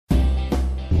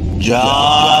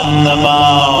John the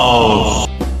Mouse.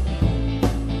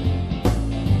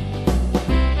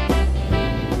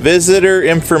 Visitor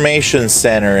Information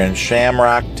Center in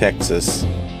Shamrock, Texas.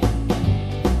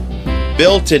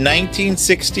 Built in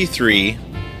 1963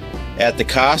 at the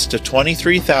cost of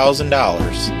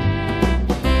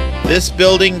 $23,000. This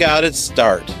building got its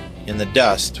start in the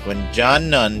dust when John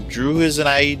Nunn drew his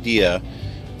idea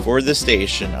for the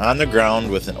station on the ground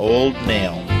with an old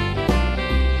nail.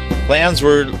 Plans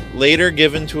were later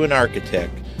given to an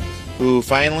architect who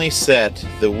finally set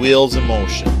the wheels in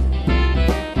motion.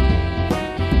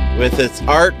 With its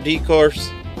art decor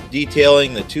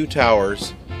detailing the two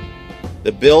towers,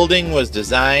 the building was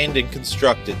designed and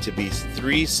constructed to be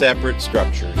 3 separate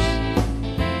structures.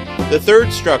 The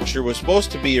third structure was supposed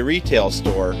to be a retail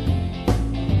store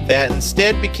that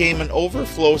instead became an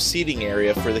overflow seating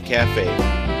area for the cafe.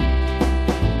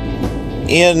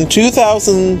 In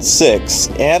 2006,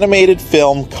 animated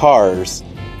film Cars,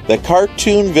 the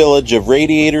cartoon village of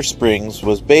Radiator Springs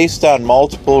was based on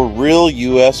multiple real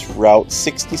U.S. Route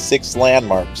 66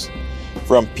 landmarks,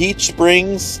 from Peach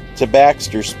Springs to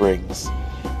Baxter Springs.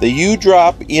 The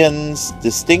U-Drop Inn's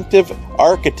distinctive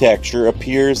architecture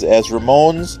appears as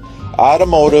Ramone's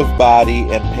automotive body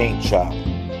and paint shop.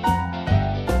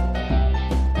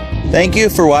 Thank you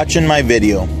for watching my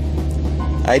video.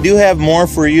 I do have more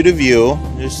for you to view.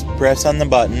 Just press on the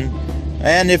button.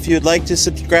 And if you'd like to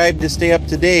subscribe to stay up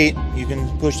to date, you can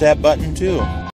push that button too.